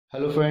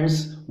Hello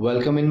friends,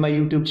 welcome in my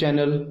YouTube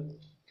channel.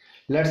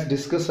 Let's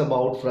discuss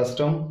about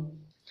frustum.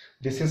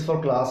 This is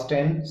for class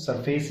 10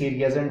 surface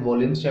areas and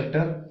volumes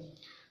chapter.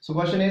 So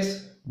question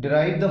is,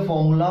 derive the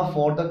formula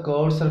for the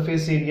curved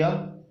surface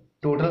area,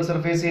 total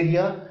surface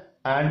area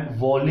and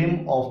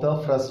volume of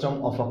the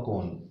frustum of a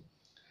cone.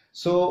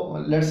 So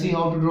let's see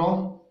how to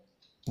draw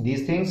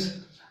these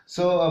things.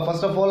 So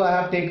first of all, I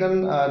have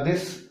taken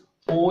this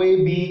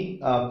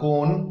OAB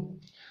cone.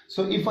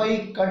 So if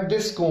I cut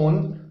this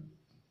cone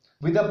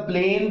with a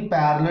plane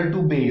parallel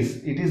to base,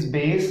 it is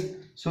base.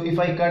 So if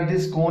I cut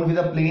this cone with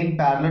a plane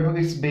parallel to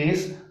its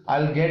base,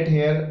 I'll get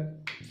here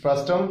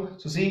frustum.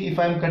 So see, if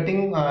I'm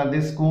cutting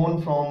this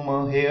cone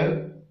from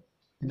here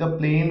with a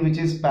plane which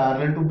is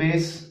parallel to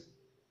base,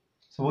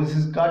 suppose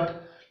this is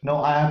cut.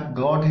 Now I have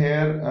got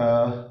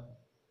here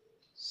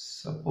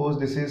suppose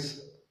this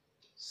is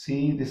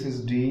C, this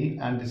is D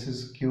and this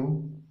is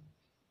Q.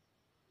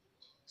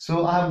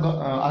 So I have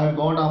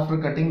got after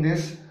cutting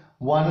this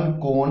one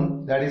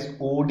cone, that is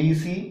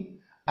ODC,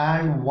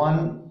 and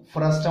one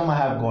frustum I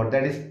have got,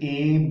 that is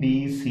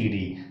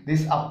ABCD.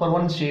 This upper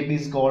one shape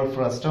is called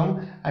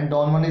frustum and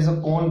down one is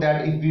a cone.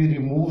 That if we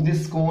remove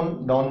this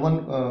cone, down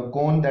one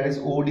cone, that is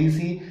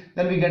ODC,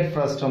 then we get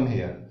frustum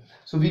here.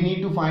 So we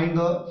need to find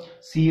the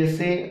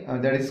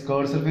CSA, that is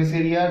curved surface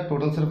area,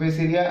 total surface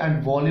area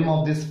and volume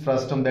of this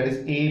frustum, that is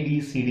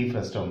ABCD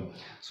frustum.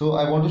 So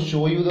I want to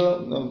show you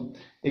the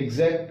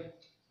exact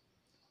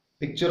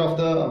picture of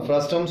the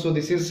frustum. So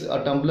this is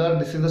a tumbler,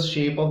 this is the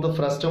shape of the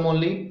frustum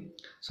only.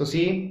 So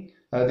see,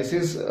 this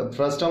is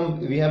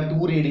frustum. We have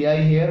two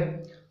radii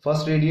here.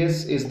 First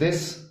radius is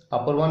this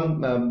upper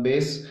one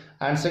base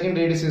and second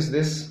radius is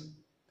this,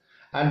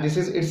 and this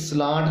is its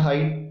slant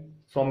height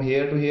from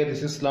here to here.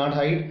 This is slant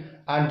height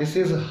and this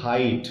is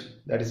height,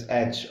 that is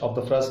h of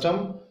the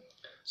frustum.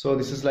 So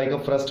this is like a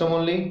frustum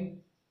only.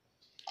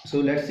 So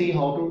let's see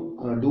how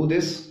to do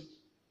this.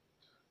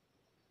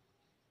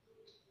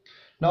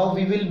 Now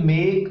we will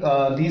make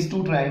these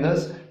two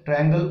triangles,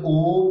 triangle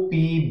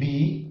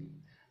OPB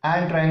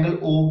and triangle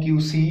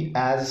OQC,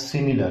 as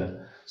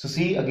similar. So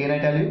see, again I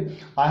tell you,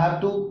 I have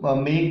to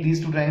make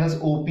these two triangles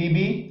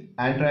OPB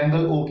and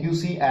triangle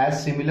OQC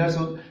as similar.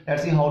 So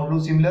let's see how to do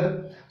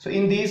similar. So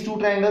in these two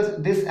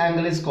triangles, this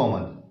angle is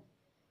common.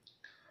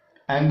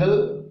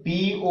 Angle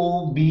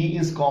POB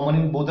is common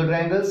in both the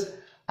triangles,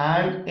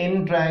 and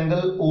in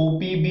triangle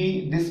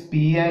OPB, this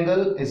P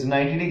angle is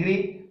 90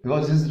 degree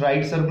because this is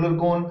right circular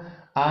cone.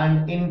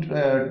 And in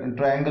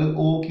triangle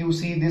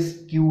OQC,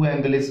 this Q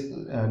angle is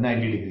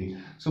 90 degree.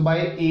 So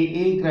by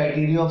AA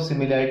criteria of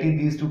similarity,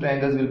 these two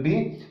triangles will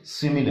be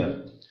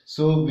similar.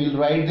 So we'll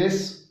write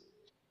this.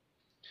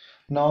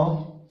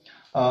 Now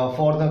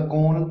for the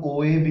cone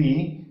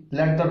OAB,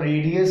 let the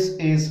radius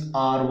is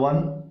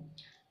R1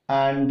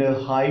 and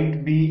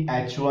height be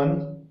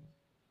H1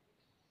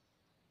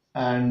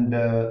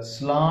 and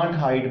slant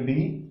height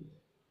be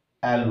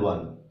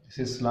L1. This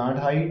is slant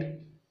height,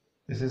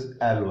 this is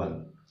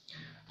L1.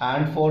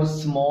 And for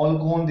small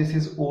cone, this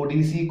is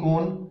ODC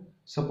cone.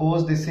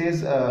 Suppose this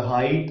is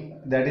height,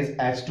 that is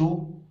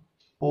H2,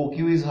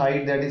 OQ is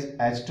height, that is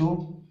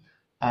H2,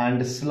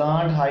 and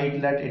slant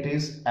height, let it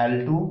is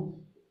L2,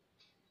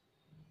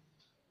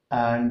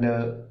 and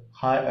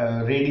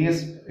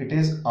radius it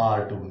is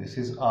R2. This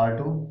is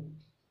R2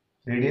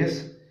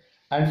 radius.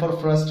 And for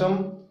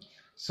frustum,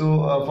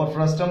 so for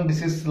frustum,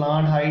 this is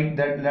slant height,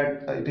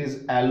 that it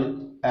is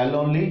L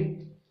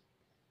only,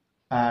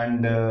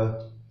 and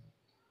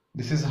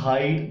this is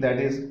height, that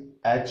is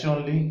H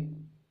only.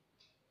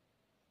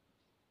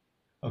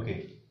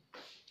 Okay,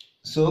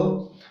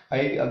 so I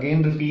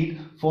again repeat,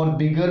 for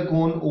bigger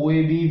cone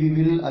OAB we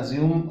will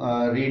assume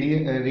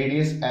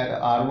radius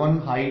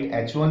R1, height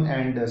H1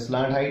 and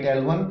slant height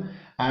L1,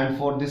 and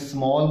for this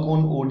small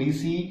cone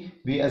ODC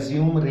we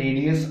assume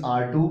radius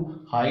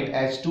R2, height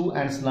H2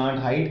 and slant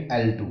height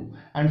L2,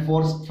 and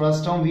for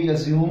frustum we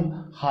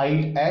assume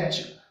height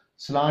H,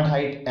 slant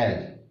height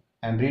L,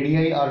 and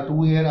radii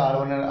R2 here,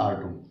 R1 and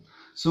R2.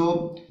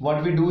 So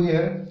what we do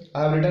here,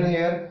 I have written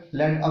here,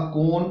 let a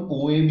cone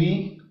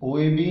OAB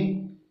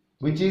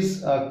which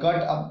is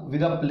cut up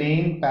with a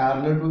plane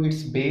parallel to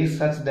its base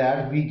such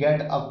that we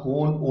get a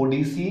cone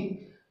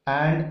ODC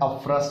and a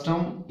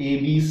frustum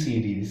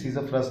ABCD. This is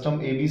a frustum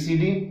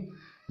ABCD.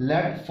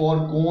 Let for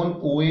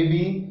cone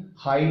OAB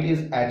height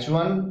is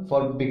H1,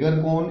 for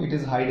bigger cone it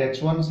is height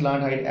H1,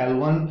 slant height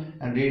L1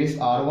 and radius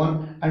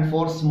R1, and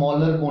for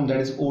smaller cone,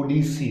 that is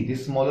ODC,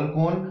 this smaller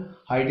cone,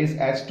 height is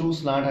H2,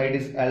 slant height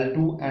is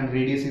L2 and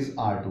radius is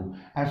R2.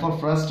 And for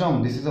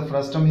frustum, this is a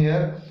frustum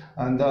here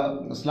and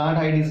the slant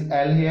height is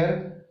L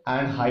here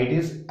and height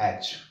is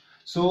H.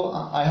 So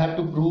I have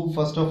to prove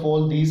first of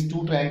all these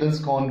two triangles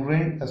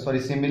congruent,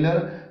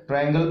 similar,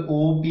 triangle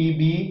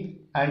OPB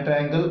and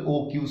triangle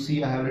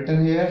OQC I have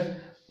written here.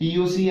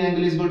 POC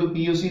angle is equal to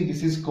POC,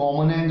 this is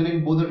common angle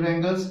in both the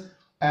triangles.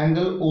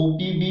 Angle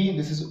OPB,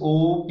 this is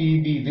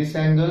OPB, this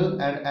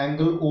angle, and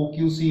angle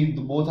OQC,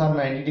 both are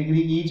 90 degree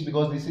each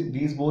because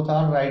these both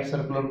are right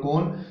circular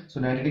cone, so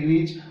 90 degree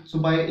each. So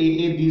by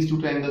AA these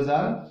two triangles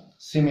are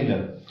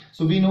similar.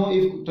 So we know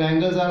if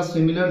triangles are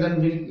similar,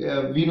 then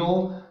we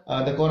know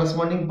the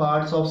corresponding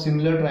parts of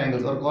similar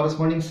triangles or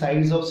corresponding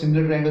sides of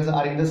similar triangles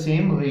are in the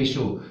same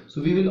ratio.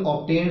 So we will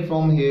obtain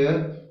from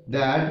here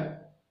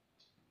that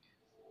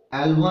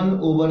L1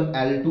 over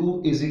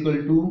L2 is equal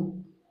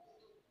to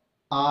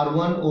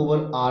R1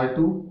 over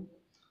R2,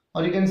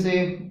 or you can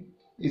say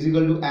is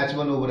equal to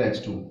H1 over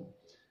H2.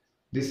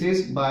 This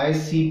is by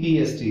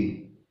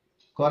CPST,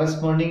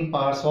 corresponding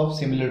parts of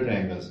similar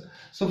triangles.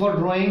 So for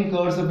drawing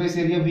curved surface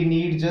area, we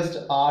need just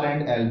R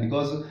and L,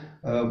 because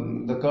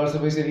the curved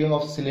surface area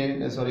of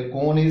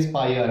cone is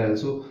pi RL.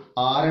 So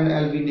R and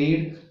L we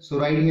need. So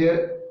right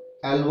here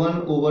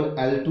L1 over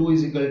L2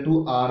 is equal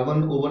to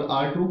R1 over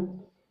R2.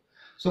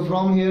 So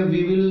from here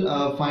we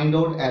will find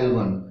out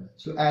L1.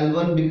 So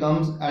L1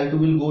 becomes, L2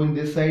 will go in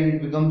this side,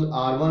 it becomes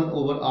R1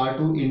 over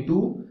R2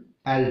 into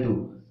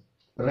L2.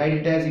 Write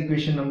it as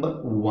equation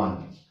number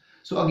 1.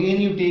 So again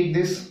you take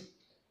this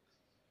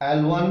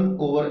L1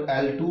 over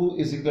L2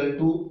 is equal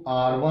to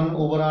R1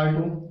 over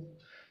R2.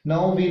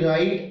 Now we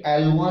write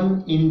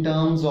L1 in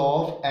terms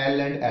of L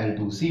and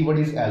L2. See what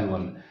is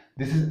L1.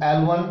 This is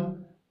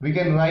L1. We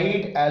can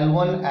write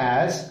L1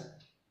 as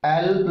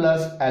L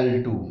plus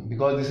L2,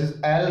 because this is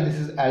L, this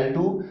is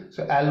L2.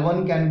 So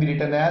L1 can be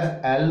written as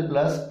L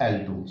plus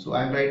L2. So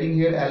I am writing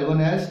here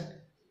L1 as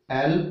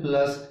L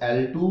plus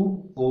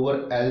L2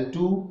 over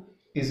L2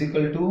 is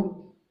equal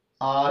to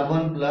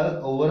R1 plus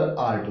over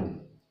R2.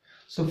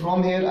 So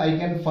from here I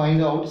can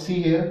find out,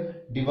 see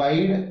here,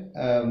 divide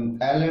L and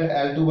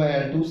L2 by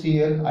L2. See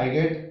here I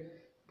get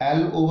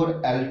L over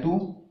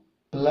L2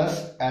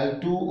 plus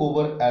L2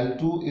 over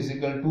L2 is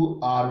equal to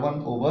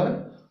R1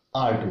 over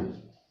R2.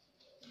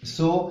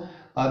 So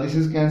this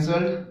is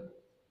cancelled.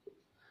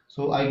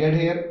 So I get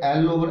here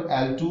L over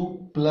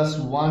L2 plus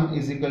 1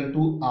 is equal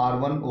to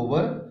R1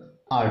 over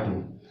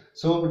R2.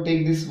 So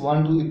take this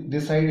 1 to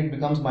this side, it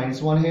becomes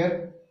minus 1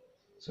 here.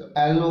 So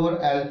L over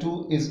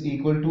L2 is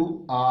equal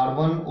to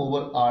R1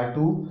 over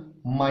R2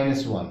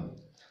 minus 1.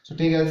 So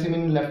take LCM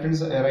in left hand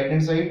right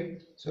hand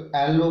side. So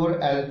L over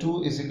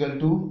L2 is equal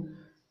to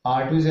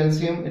R2 is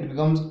LCM, it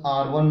becomes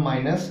R1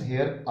 minus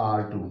here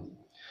R2.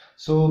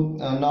 So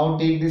now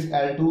take this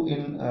L2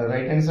 in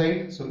right hand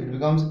side. So it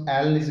becomes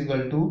L is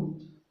equal to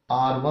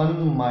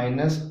R1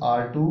 minus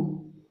R2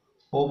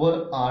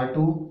 over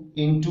R2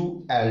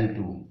 into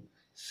L2.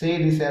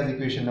 Say this as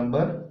equation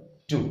number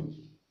 2.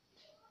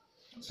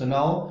 So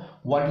now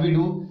what we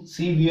do,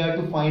 see, we have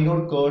to find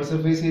out curved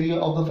surface area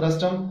of the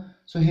frustum.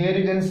 So here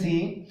you can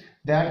see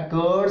that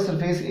curved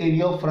surface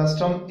area of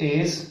frustum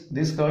is,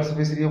 this curved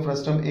surface area of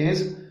frustum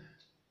is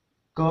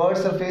curved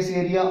surface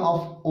area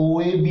of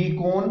OAB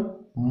cone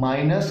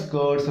minus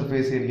curved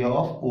surface area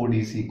of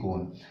ODC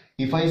cone.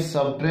 If I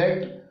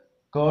subtract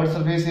curved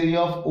surface area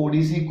of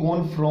ODC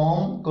cone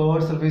from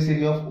curved surface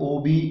area of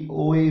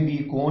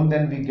OAB cone,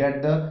 then we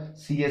get the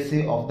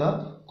CSA of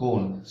the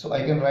cone. So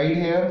I can write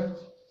here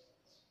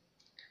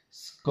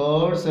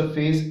curved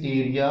surface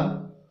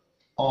area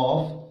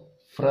of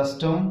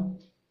frustum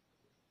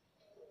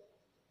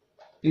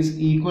is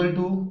equal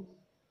to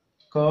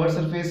curved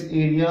surface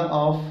area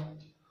of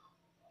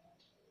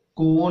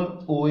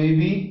cone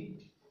OAB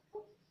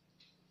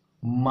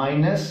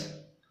minus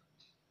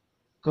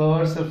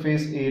curved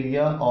surface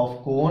area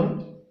of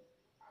cone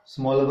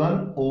smaller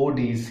one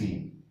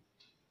ODC.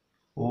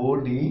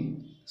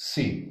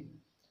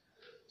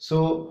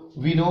 So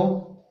we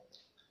know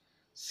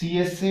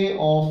CSA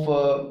of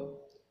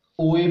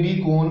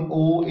OAB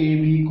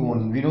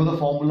cone, we know the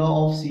formula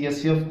of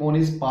CSA of cone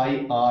is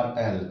pi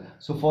RL.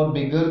 So for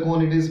bigger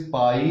cone it is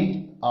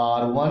pi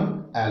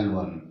R1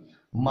 L1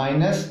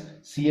 minus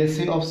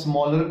CSA of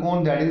smaller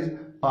cone, that is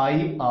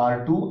pi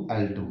R2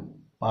 L2.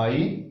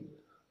 Pi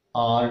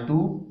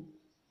R2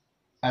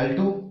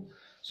 L2.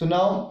 So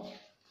now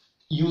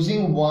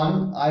using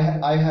 1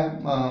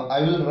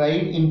 I will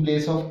write in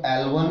place of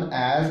L1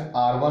 as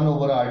R1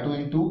 over R2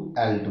 into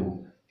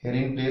L2. Here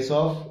in place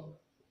of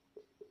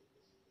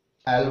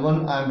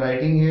L1 I am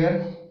writing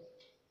here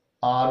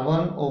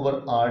R1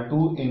 over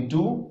R2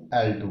 into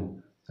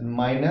L2 and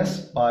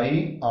minus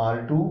pi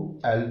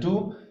R2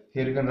 L2.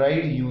 Here you can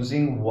write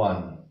using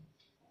 1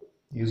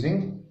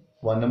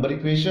 number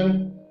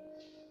equation.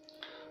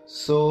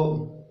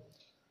 So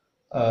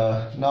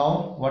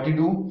now what you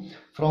do,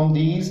 from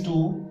these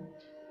two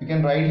you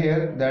can write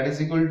here that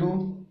is equal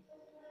to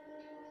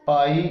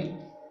pi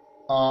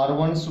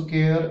R1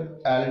 square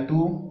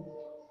L2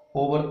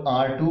 over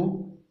R2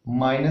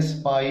 minus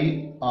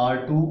pi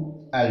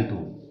R2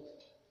 L2.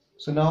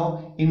 So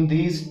now in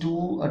these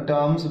two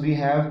terms we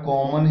have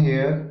common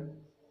here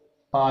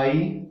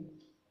pi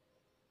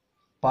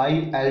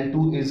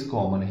L2 is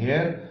common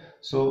here.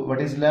 So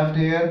what is left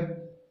here,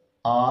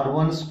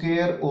 R1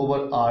 square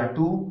over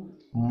R2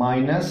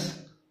 minus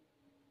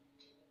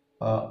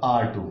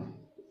R2.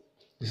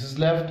 This is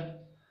left.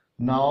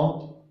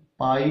 Now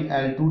pi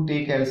L2,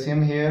 take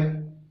LCM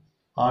here.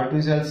 R2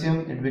 is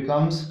LCM, it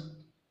becomes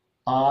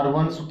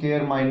R1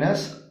 square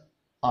minus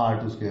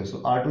R2 square. So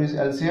R2 is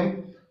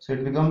LCM, so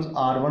it becomes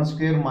R1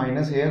 square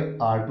minus here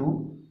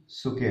R2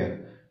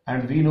 square.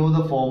 and we know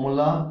the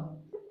formula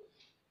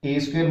a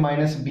square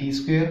minus b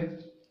square.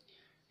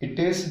 It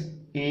is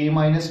a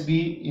minus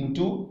b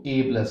into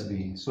a plus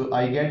b. So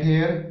I get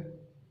here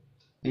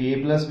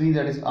a plus b,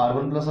 that is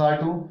r1 plus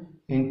r2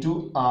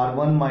 into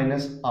r1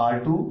 minus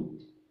r2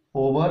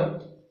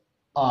 over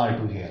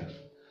r2 here.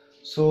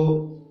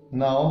 So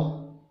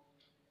now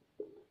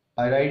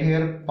I write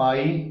here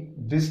pi,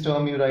 this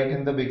term you write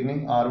in the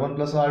beginning, r1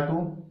 plus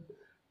r2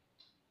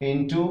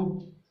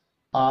 into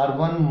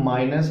r1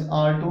 minus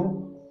r2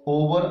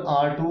 over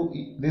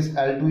r2, this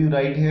l2 you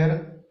write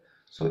here.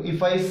 So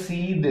if I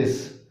see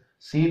this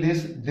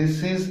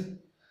is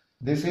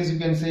you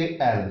can say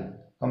L.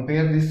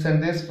 Compare this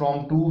and this,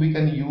 from 2 we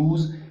can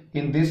use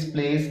in this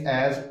place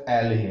as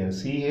L here.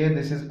 See here,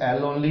 this is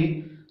L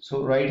only.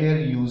 So right here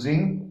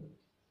using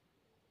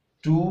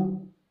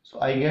 2. So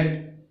I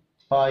get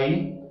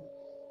pi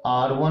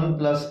r1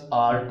 plus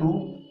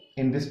r2.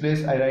 In this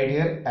place I write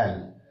here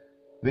L,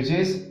 which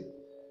is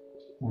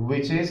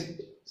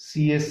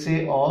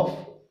CSA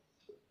of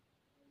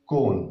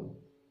cone.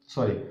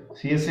 Sorry,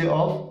 CSA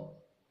of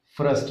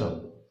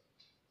frustum.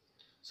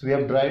 So we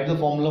have derived the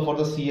formula for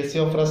the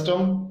CSA of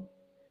frustum.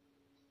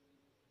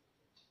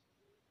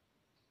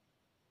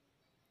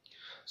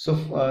 So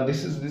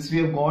this we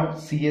have got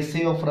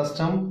CSA of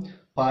frustum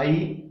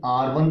pi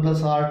r1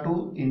 plus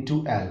r2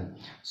 into L.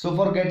 So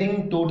for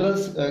getting total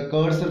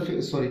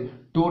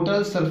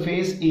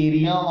surface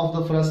area of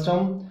the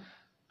frustum,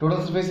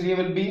 total surface area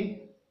will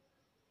be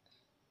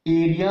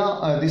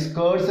area, this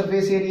curved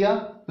surface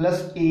area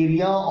plus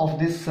area of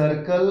this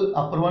circle,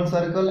 upper one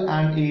circle,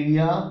 and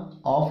area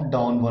of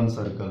down one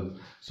circle.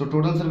 So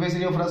total surface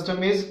area of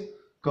frustum is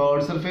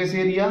curved surface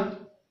area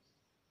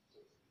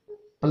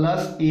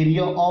plus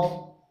area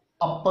of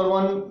upper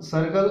one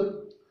circle,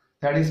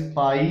 that is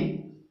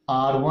pi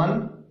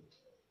r1,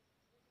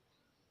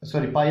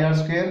 pi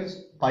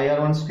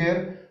r1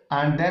 square,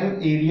 and then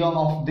area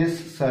of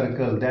this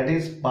circle, that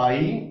is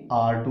pi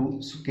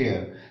r2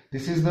 square.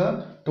 This is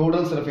the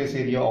total surface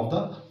area of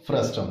the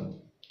frustum.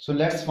 So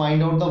let's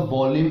find out the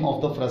volume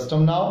of the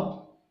frustum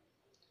now.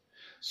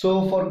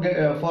 So for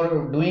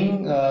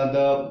doing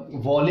the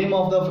volume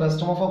of the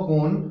frustum of a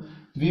cone,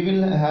 we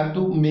will have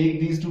to make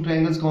these two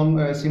triangles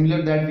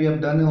similar that we have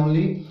done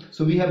only.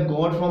 So we have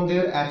got from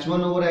there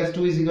h1 over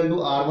h2 is equal to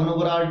r1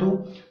 over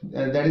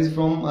r2, that is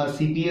from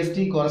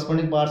CPST,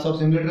 corresponding parts of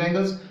similar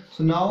triangles.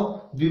 So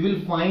now we will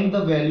find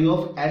the value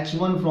of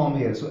h1 from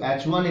here. So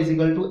h1 is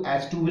equal to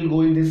h2 will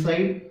go in this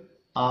side,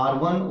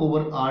 r1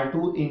 over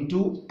r2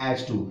 into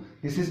h2.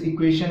 This is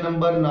equation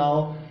number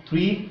now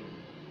 3.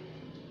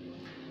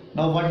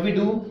 Now what we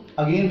do,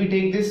 again we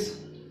take this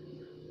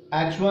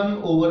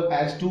h1 over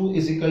h2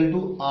 is equal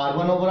to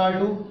r1 over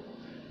r2.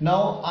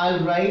 Now I'll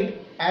write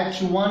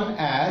h1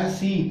 as,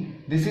 see,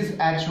 this is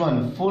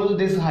h1, full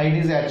this height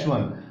is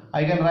h1.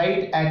 I can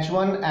write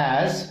h1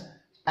 as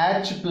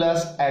h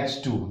plus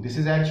h2. This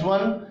is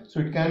h1, so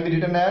it can be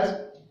written as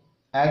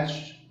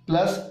h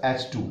plus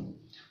h2.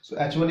 So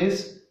h1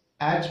 is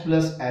h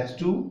plus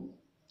h2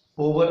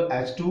 over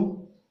h2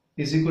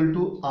 is equal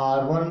to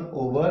r1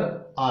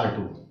 over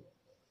r2.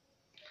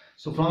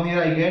 So from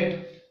here I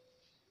get,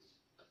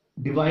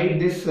 divide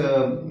this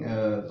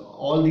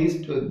all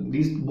these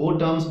both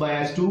terms by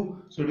h2.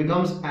 So it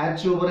becomes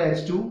h over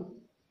h2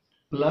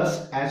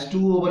 plus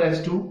h2 over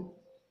h2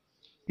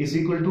 is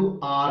equal to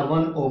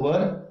r1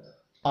 over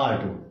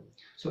r2.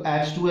 So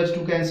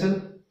h2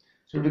 cancel.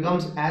 So it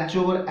becomes h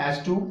over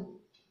h2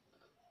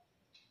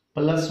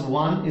 plus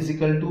 1 is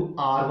equal to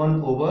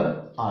r1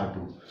 over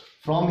r2.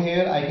 From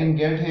here I can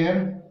get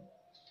here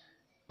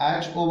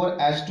h over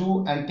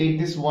h2 and take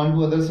this 1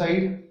 to other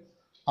side,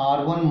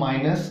 r1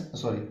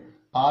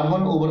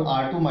 over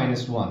r2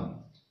 minus 1.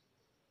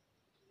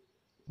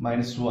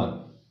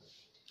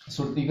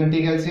 So you can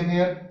take LCM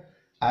here.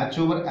 H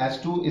over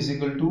h2 is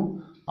equal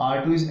to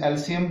r2 is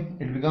LCM.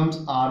 It becomes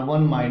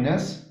r1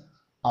 minus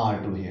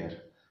r2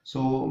 here.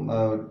 So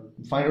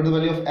find out the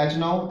value of h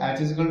now. H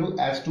is equal to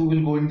h2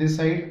 will go in this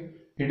side.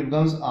 It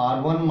becomes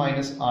r1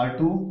 minus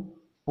r2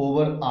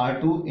 over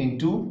r2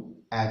 into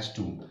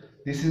h2.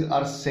 This is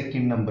our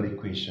second number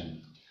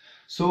equation.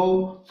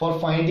 So for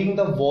finding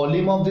the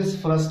volume of this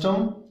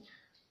frustum,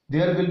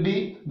 there will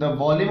be the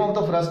volume of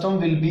the frustum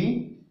will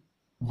be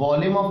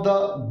volume of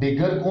the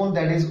bigger cone,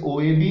 that is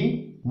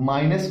OAB,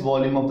 minus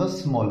volume of the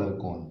smaller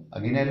cone.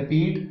 Again I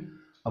repeat,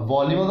 a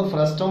volume of the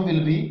frustum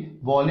will be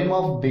volume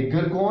of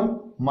bigger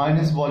cone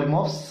minus volume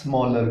of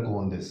smaller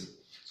cone. This.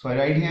 So I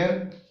write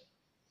here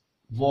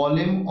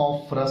volume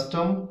of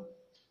frustum.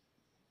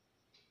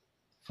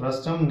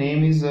 Frustum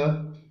name is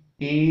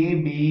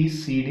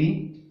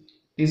ABCD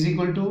is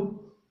equal to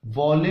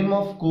volume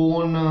of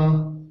cone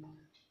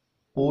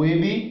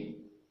OAB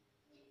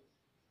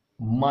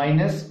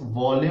minus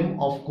volume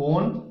of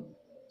cone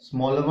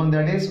smaller one,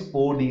 that is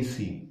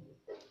ODC.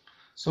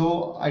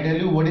 So I tell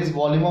you what is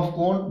volume of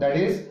cone, that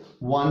is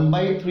 1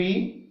 by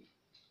 3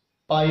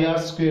 pi r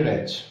square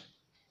h.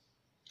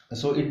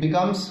 So it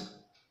becomes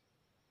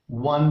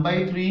 1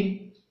 by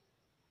 3,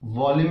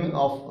 volume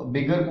of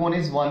bigger cone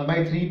is 1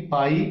 by 3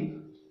 pi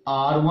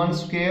R1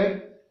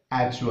 square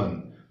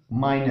H1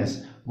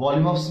 minus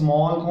volume of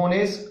small cone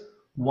is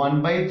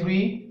 1 by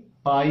 3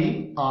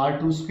 pi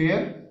R2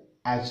 square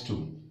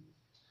H2.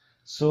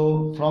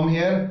 So from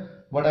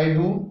here what I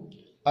do,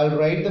 I'll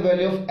write the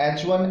value of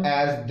H1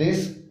 as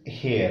this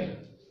here.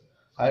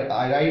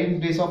 I write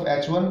in place of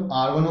H1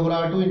 R1 over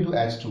R2 into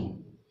H2.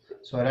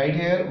 So I write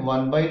here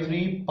 1 by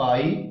 3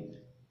 pi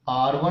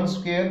R1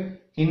 square.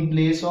 In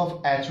place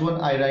of H1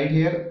 I write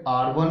here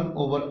R1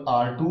 over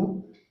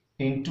R2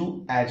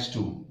 into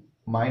H2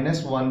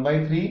 minus 1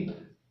 by 3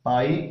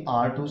 pi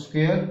R2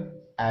 square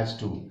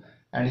H2,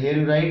 and here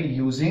you write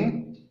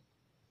using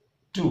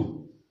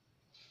 3,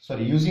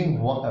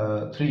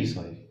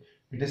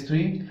 it is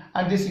 3,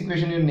 and this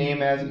equation you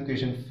name as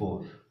equation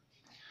 4.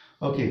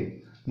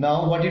 Okay,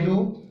 now what you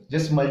do,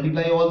 just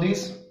multiply all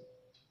these.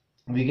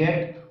 We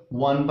get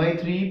 1 by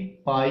 3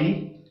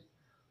 pi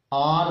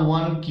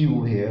R1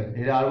 cube here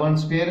R1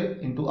 square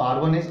into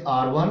R1 is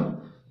R1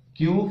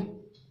 cube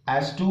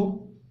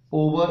H2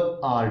 over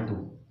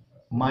R2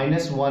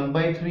 minus 1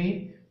 by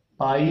 3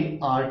 pi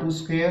R2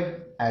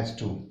 square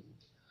H2.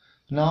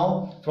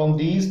 Now from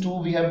these two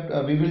we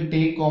will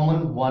take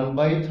common 1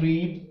 by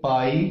 3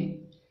 pi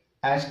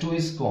H2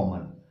 is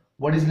common.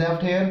 What is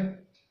left here?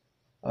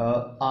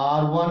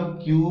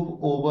 R1 cube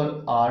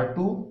over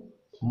R2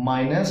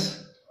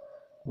 minus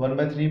 1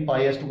 by 3 pi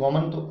H2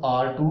 common, so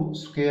R2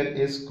 square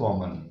is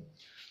common.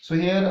 So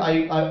here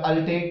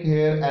I'll take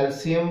here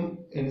LCM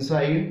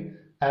inside.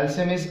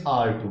 LCM is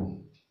R2.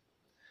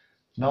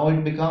 Now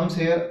it becomes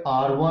here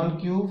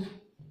R1 cube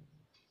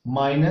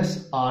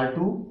minus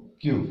R2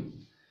 cube.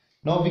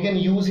 Now we can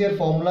use here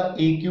formula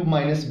A cube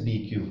minus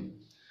B cube.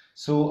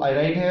 So I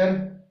write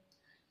here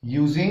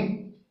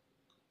using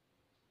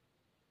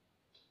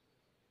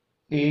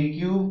A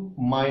cube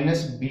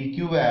minus B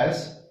cube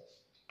as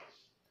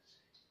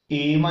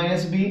A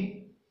minus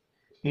B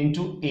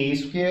into A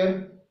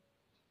square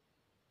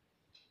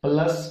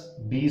plus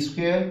B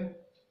square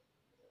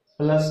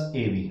plus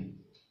AB.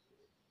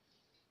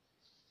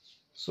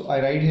 So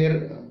I write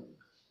here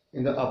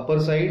in the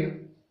upper side.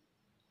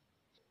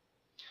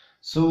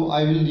 So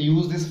I will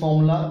use this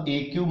formula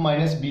A cube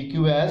minus B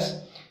cube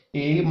as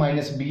A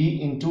minus B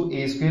into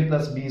A square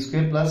plus B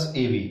square plus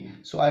AB.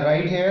 So I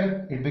write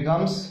here it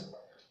becomes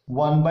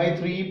 1 by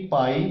 3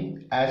 pi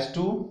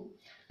H2,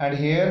 and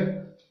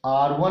here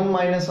R1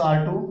 minus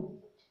R2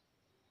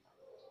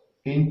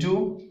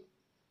 into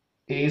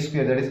A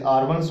square, that is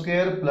R1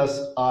 square plus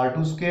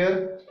R2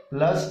 square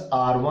plus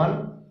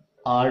R1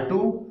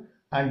 R2,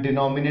 and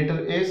denominator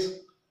is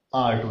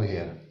R2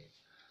 here.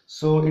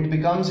 So it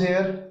becomes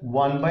here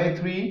 1 by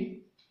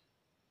 3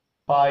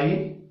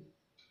 pi,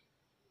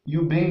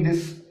 you bring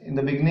this in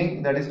the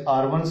beginning, that is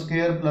R1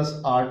 square plus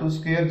R2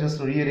 square, just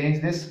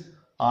rearrange this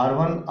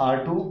R1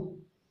 R2,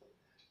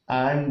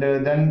 and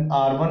then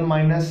R1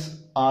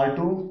 minus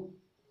R2,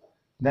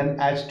 then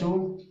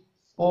H2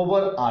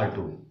 over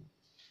R2.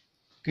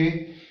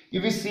 Okay,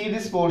 if we see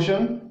this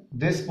portion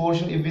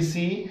if we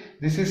see,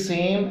 this is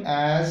same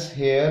as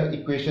here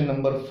equation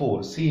number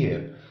 4. See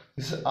here,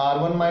 this is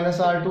R1 minus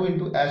R2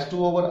 into H2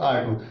 over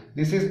R2.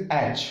 This is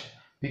H.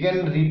 We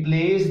can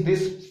replace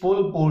this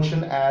full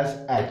portion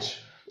as H.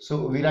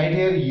 So we write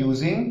here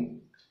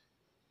using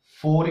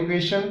 4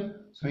 equation.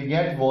 So we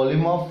get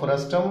volume of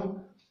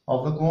frustum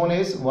of the cone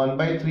is 1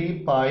 by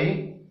 3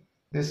 pi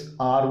this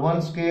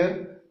R1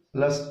 square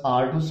plus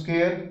R2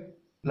 square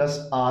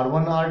plus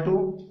R1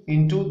 R2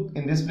 into,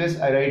 in this place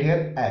I write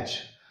here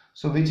H.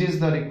 So which is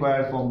the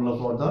required formula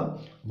for the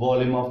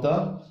volume of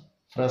the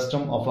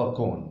frustum of a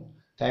cone.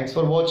 Thanks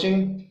for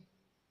watching.